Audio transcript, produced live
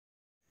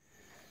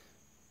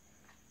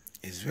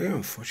It's very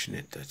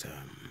unfortunate that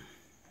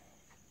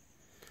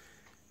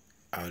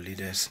our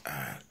leaders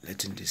are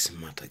letting this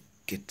matter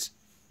get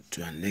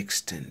to an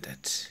extent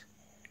that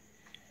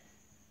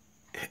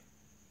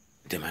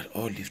they might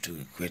all live to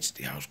regret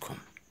the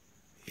outcome.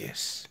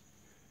 Yes.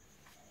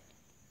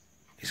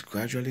 It's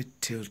gradually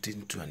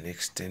tilting to an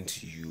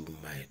extent you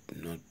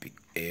might not be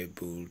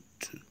able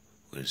to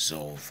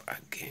resolve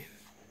again.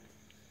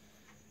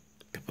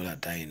 People are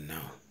dying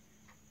now.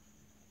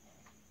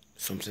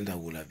 Something that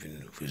would have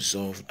been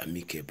resolved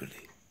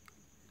amicably.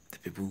 The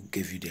people who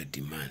gave you their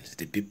demands,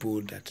 the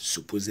people that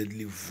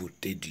supposedly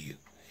voted you,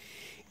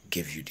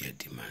 gave you their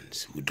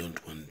demands. We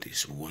don't want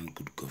this. We want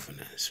good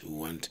governance. We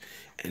want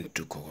end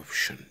to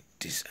corruption,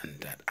 this and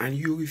that. And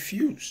you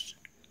refuse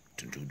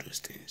to do those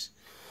things.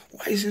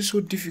 Why is it so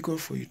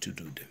difficult for you to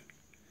do them?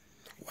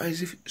 Why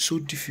is it so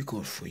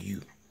difficult for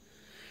you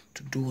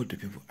to do what the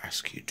people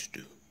ask you to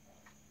do?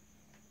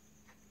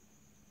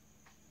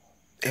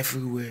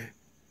 Everywhere,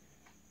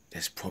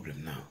 there's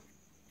problem now.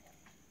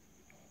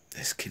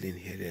 There's killing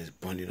here, there's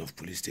burning of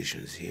police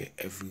stations here,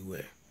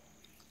 everywhere.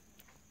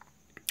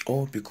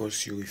 All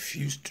because you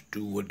refuse to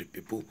do what the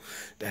people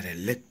that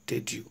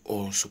elected you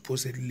or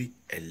supposedly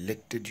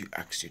elected you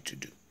asked you to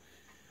do.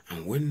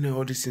 And when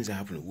all these things are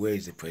happening, where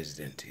is the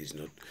president? He's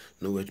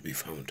nowhere to be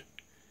found.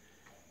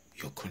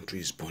 Your country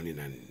is burning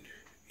and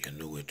you're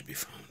nowhere to be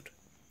found.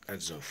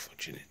 That's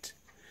unfortunate.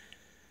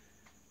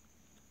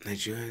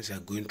 Nigerians are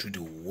going through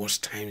the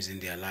worst times in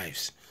their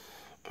lives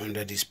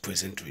under this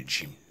present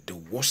regime. The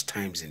worst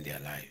times in their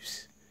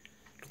lives.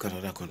 Look at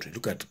other countries.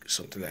 Look at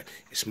something like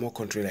a small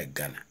country like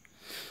Ghana.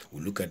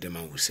 We look at them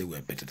and we say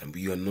we're better than, but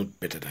you are not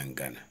better than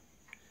Ghana.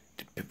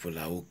 The people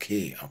are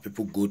okay. Our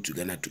people go to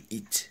Ghana to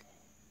eat.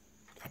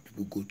 Our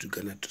people go to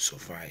Ghana to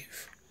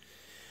survive.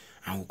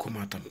 And we come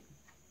out and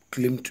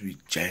claim to be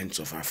giants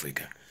of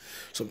Africa.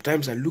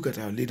 Sometimes I look at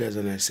our leaders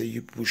and I say,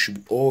 you people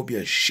should all be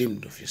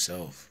ashamed of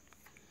yourself.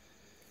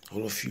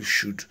 All of you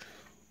should,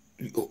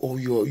 or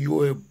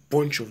you're a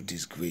bunch of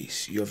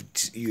disgrace. You're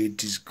a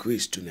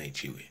disgrace to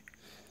Nigeria.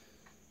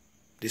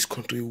 This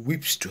country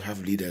weeps to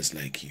have leaders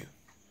like you.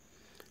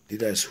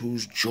 Leaders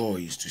whose joy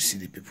is to see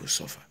the people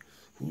suffer.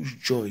 Whose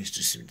joy is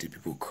to see the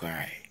people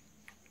cry.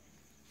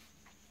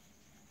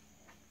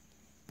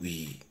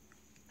 We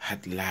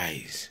had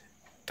lies.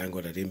 Thank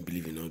God I didn't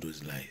believe in all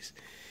those lies.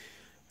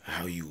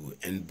 How you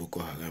end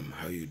Boko Haram,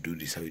 how you do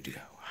this, how you do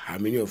that. How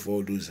many of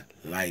all those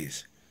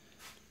lies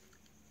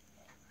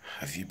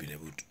have you been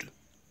able to do?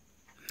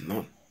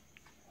 None.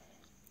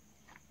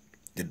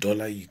 The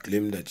dollar, you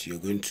claim that you're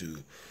going to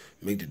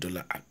make the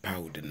dollar at par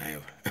with the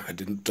naira.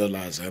 The dollar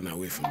has run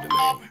away from the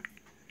naira.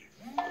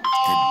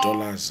 The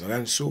dollar has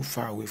run so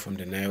far away from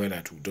the naira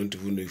that we don't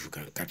even know if we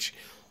can catch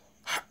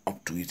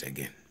up to it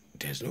again.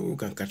 There's no way we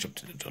can catch up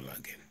to the dollar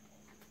again.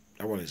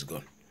 That one is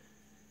gone.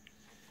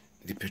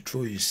 The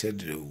petrol, you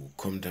said it will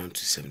come down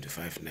to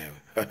 75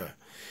 naira.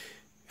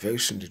 Very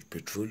soon the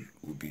petrol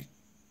will be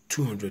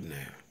 200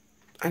 naira.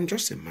 And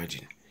just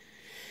imagine,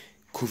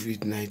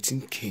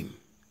 COVID-19 came.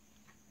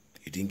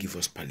 You didn't give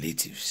us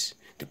palliatives.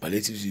 The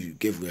palliatives you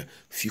gave were a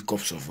few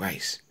cups of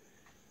rice.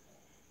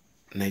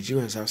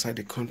 Nigerians outside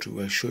the country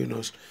were showing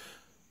us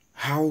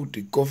how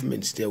the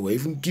governments there were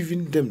even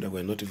giving them that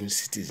were not even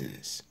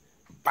citizens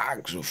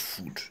bags of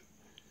food,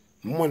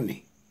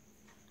 money.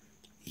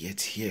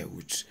 Yet here,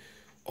 with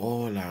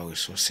all our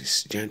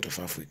resources, giant of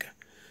Africa,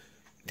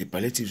 the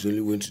palliatives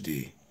only went to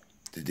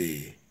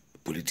the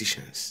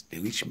politicians, the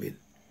rich men.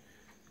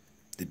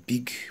 The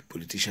big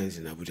politicians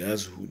in Abuja,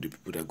 that's who the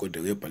people that got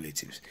the real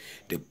palliatives.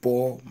 The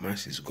poor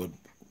masses got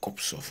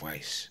cups of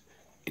rice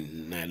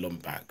in nylon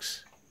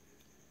bags.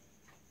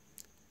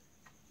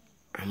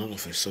 And all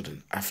of a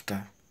sudden,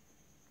 after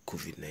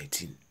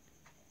COVID-19,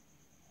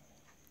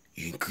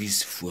 you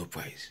increase fuel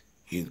price,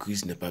 you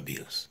increase NEPA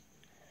bills.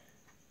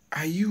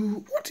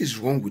 What is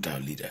wrong with our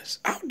leaders?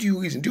 How do you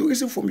reason? Do you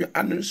reason from your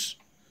anus?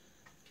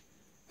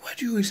 Where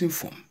do you reason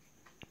from?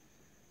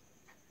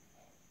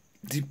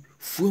 The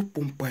fuel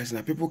pump price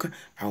now, people can,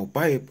 I'll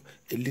buy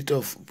a liter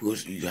of,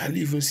 because you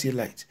hardly even see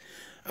light.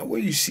 And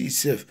when you see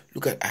itself,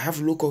 look at, I have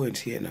low current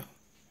here now.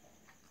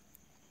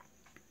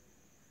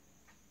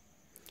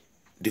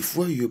 The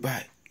fuel you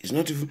buy is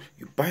not even,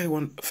 you buy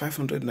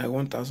 500 naira,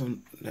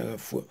 1,000 naira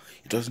fuel,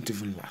 it doesn't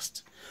even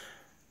last.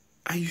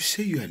 And you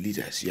say you are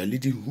leaders, you are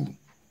leading who?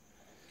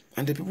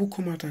 And the people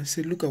come out and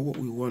say, look at what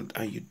we want,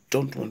 and you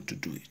don't want to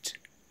do it.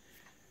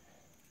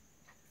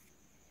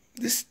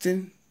 This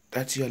thing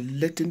that you are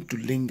letting to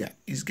linger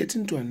is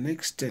getting to an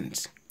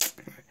extent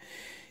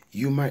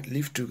you might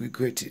live to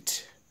regret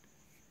it.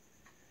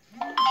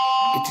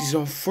 It is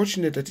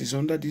unfortunate that it's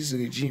under this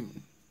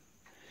regime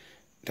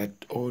that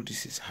all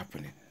this is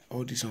happening.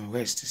 All this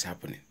unrest is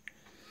happening.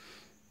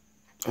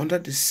 Under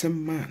the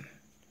same man,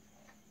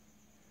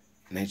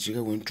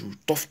 Nigeria went through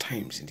tough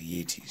times in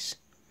the 80s.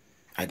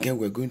 Again,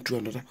 we're going through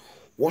another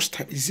worst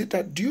time. Is it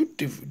that do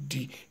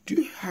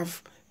you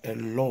have a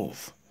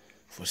love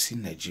for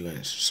seeing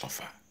Nigerians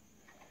suffer?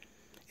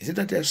 Is it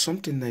that there's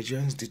something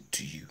Nigerians did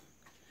to you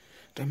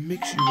that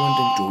makes you want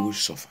them to always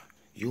suffer?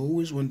 You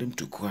always want them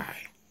to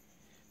cry.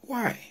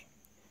 Why?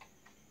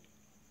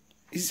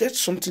 Is that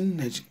something?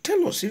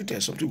 Tell us if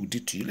there's something we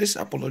did to you. Let's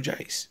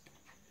apologize.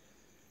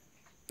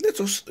 Let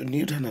us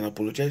kneel down and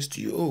apologize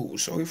to you. Oh,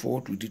 sorry for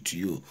what we did to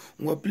you.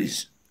 Well,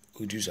 please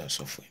reduce our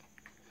suffering.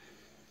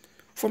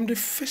 From the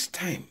first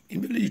time,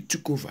 immediately you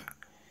took over,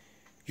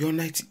 your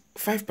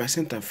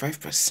 95% and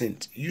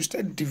 5%, you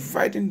started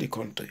dividing the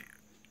country.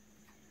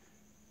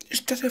 You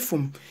started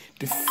from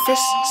the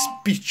first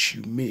speech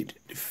you made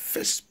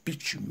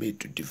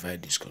to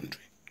divide this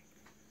country.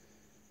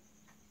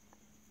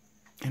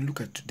 And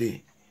look at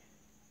today.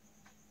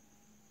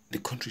 The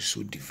country is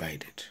so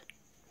divided.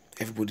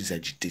 Everybody's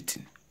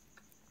agitating.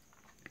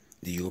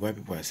 The Yoruba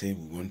people are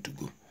saying we want to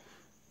go.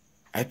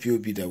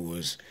 IPOB, that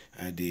was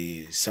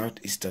the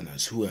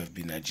Southeasterners who have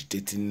been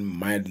agitating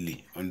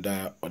mildly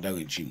under other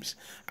regimes,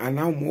 are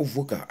now more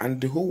vocal, and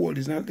the whole world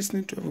is now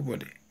listening to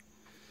everybody.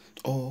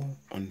 All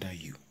under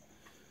you.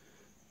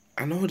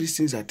 And all these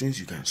things are things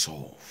you can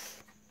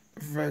solve.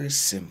 Very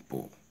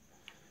simple.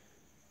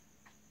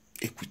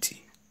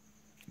 Equity,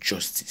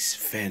 justice,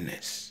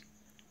 fairness.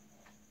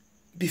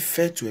 Be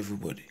fair to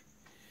everybody.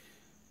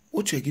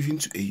 What you are giving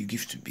to A, you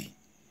give to B.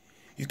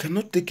 You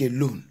cannot take a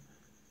loan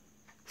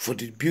for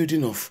the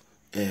building of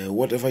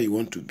whatever you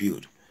want to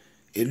build.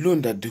 A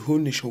loan that the whole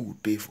nation will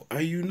pay for.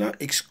 And you now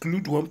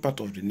exclude one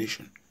part of the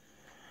nation.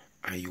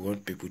 And you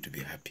want people to be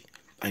happy.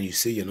 And you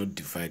say you're not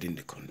dividing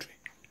the country.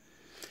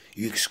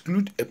 You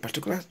exclude a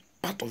particular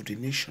part of the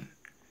nation.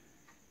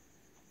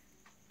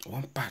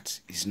 One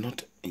part is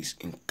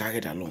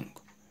carried along.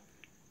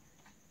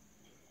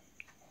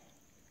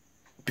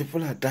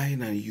 People are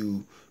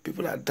dying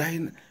people are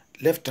dying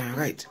left and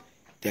right.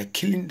 They are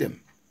killing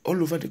them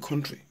all over the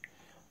country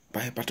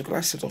by a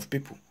particular set of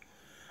people.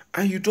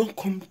 And you don't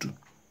come to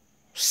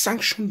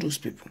sanction those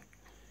people.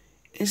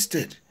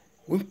 Instead,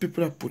 when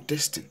people are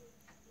protesting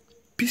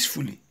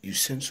peacefully, you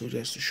send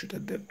soldiers to shoot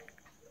at them.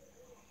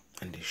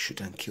 And they shoot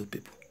and kill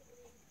people.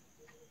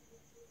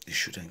 They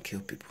shoot and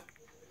kill people.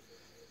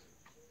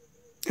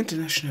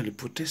 Internationally,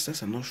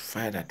 protesters are not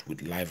fired at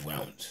with live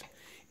rounds.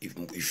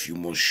 If you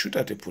must shoot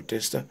at a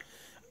protester,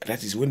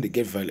 that is when they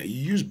get violent.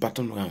 You use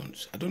baton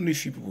rounds. I don't know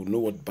if you people know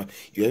what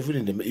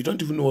you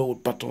don't even know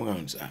what baton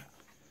rounds are.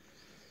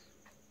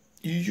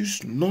 You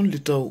use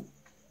non-lethal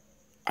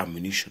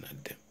ammunition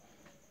at them.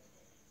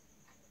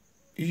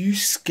 You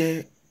use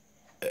scare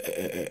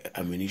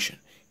ammunition.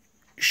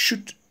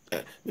 Shoot.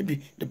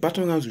 Maybe the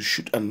baton rounds will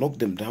shoot and knock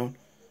them down,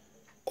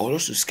 or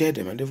just to scare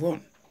them and they've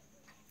won.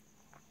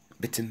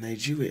 But in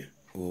Nigeria,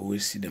 we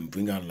always see them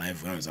bring out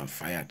live rounds and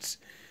fire at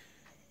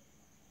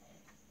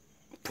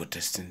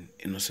protesting,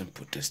 innocent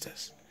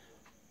protesters.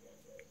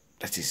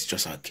 That is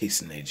just our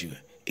case in Nigeria.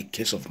 A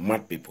case of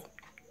mad people.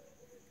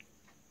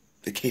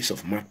 The case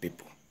of mad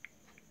people.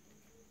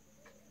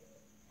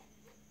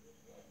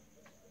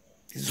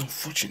 It's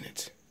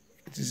unfortunate.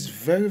 It is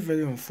very,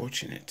 very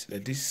unfortunate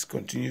that this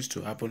continues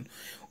to happen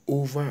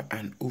over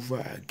and over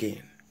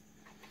again.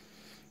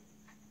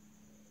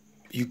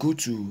 You go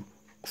to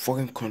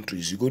foreign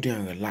countries, you go there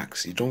and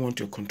relax. You don't want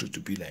your country to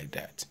be like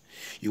that.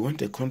 You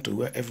want a country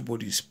where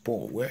everybody is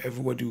poor, where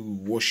everybody will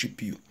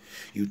worship you.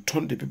 You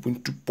turn the people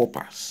into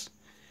paupers,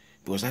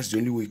 because that's the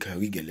only way you can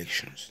rig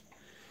elections.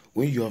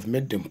 When you have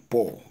made them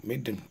poor,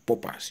 made them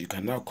paupers, you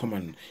can now come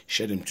and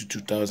share them to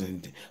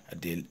 2,000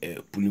 at the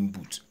polling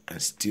booth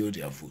and steal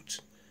their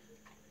votes.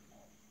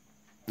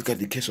 Look at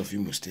the case of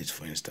Imo State,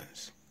 for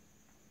instance.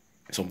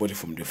 Somebody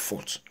from the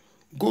fourth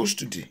goes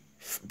to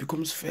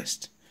becomes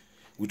first.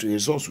 With the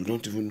results, we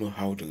don't even know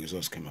how the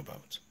results came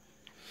about.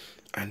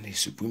 And the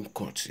Supreme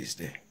Court is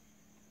there.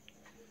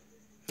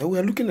 Now we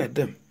are looking at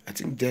them. I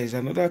think there is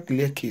another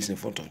clear case in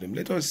front of them.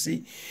 Let us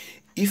see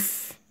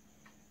if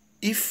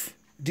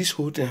this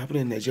whole thing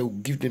happening in Nigeria will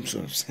give them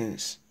some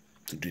sense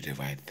to do the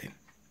right thing.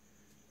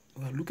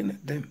 We are looking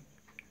at them.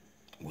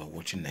 We are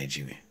watching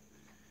Nigeria.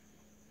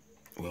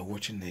 We are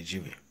watching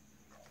Nigeria.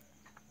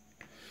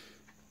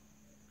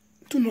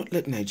 Do not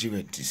let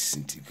Nigeria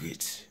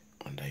disintegrate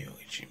under your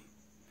regime.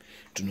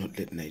 Do not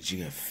let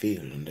Nigeria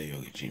fail under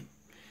your regime.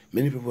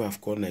 Many people have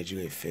called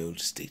Nigeria a failed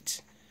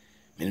state.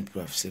 Many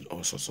people have said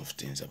all sorts of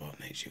things about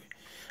Nigeria.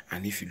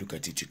 And if you look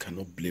at it, you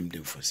cannot blame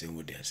them for saying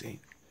what they are saying.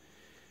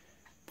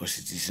 But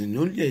it is in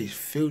only a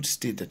failed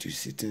state that you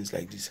see things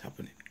like this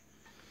happening.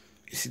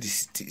 You see,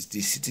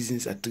 the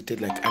citizens are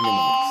treated like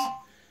animals.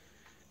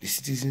 The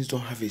citizens don't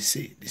have a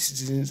say. The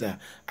citizens are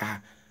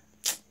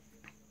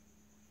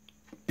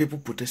people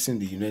protesting in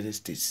the United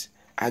States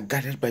are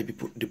guarded by the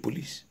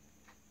police.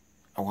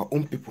 Our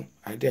own people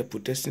are there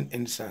protesting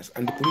EndSARS,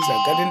 and the police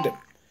are guarding them.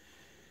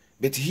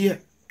 But here,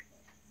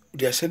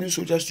 they are sending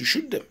soldiers to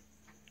shoot them.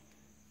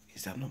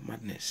 Is that not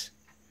madness?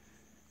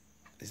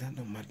 Is that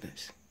not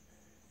madness?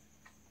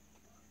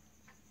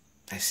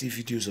 I see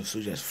videos of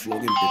soldiers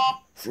flogging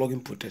people,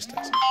 flogging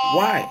protesters.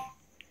 Why?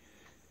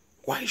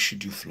 Why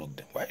should you flog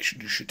them? Why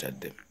should you shoot at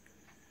them?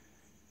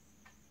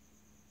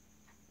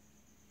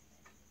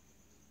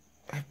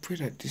 I pray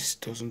that this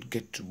doesn't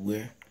get to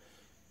where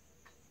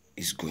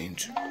it's going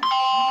to.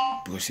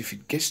 Because if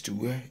it gets to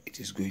where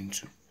it is going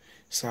to,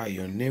 Sir,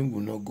 your name will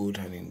not go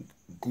down in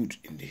good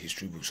in the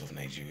history books of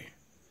Nigeria.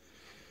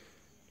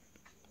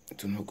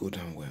 It will not go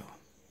down well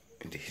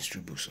in the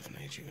history books of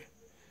Nigeria.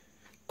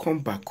 Come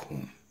back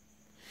home.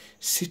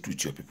 Sit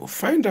with your people.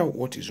 Find out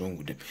what is wrong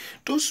with them.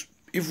 Those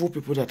evil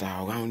people that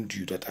are around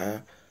you, that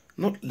are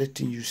not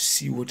letting you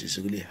see what is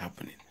really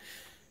happening.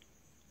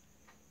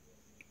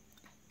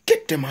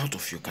 Get them out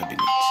of your cabinet.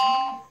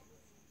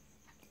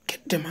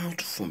 Get them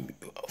out from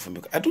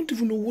your. I don't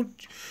even know what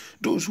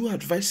those who are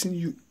advising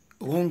you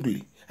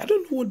wrongly. I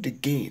don't know what they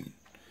gain.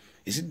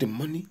 Is it the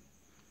money?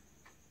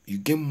 You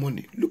gain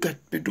money. Look at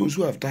those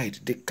who have died.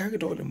 They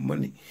carried all the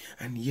money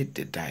and yet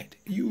they died.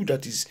 You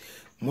that is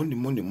money.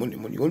 You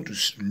want to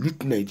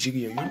loot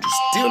Nigeria. You want to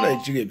steal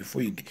Nigeria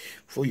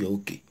before you're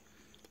okay.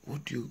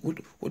 What do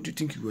you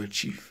think you will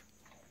achieve?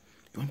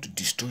 You want to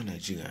destroy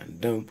Nigeria,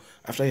 and then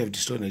after you have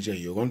destroyed Nigeria,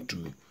 you want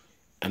to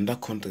another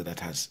country that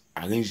has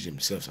arranged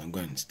themselves and go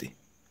and stay.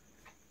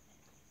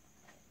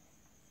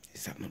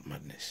 Is that not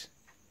madness?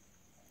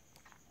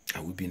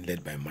 Are we being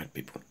led by mad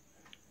people?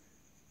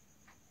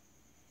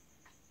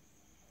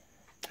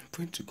 I'm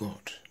praying to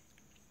God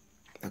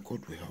that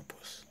God will help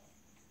us.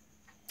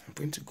 I'm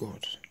praying to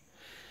God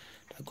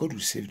that God will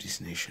save this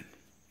nation,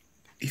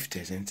 if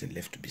there's anything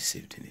left to be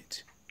saved in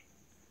it.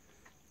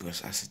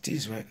 Because as it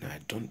is right now, I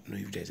don't know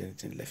if there's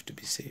anything left to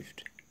be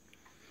saved.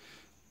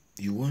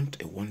 You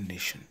want a one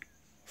nation?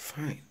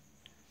 Fine.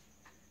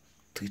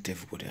 Treat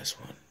everybody as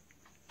one.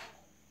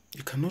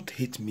 You cannot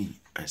hate me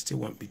and still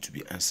want me to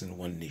be answering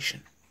one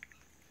nation.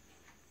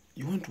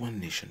 You want one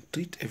nation?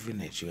 Treat every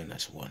Nigerian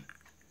as one.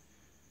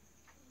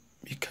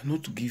 You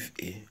cannot give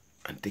A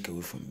and take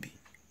away from B.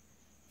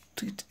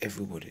 Treat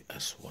everybody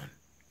as one.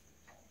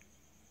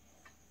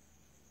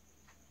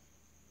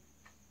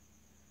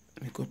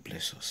 May God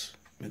bless us.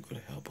 May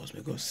God help us.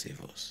 May God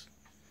save us.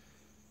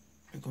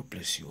 May God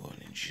bless you all.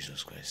 In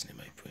Jesus Christ's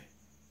name I pray.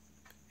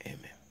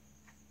 Amen.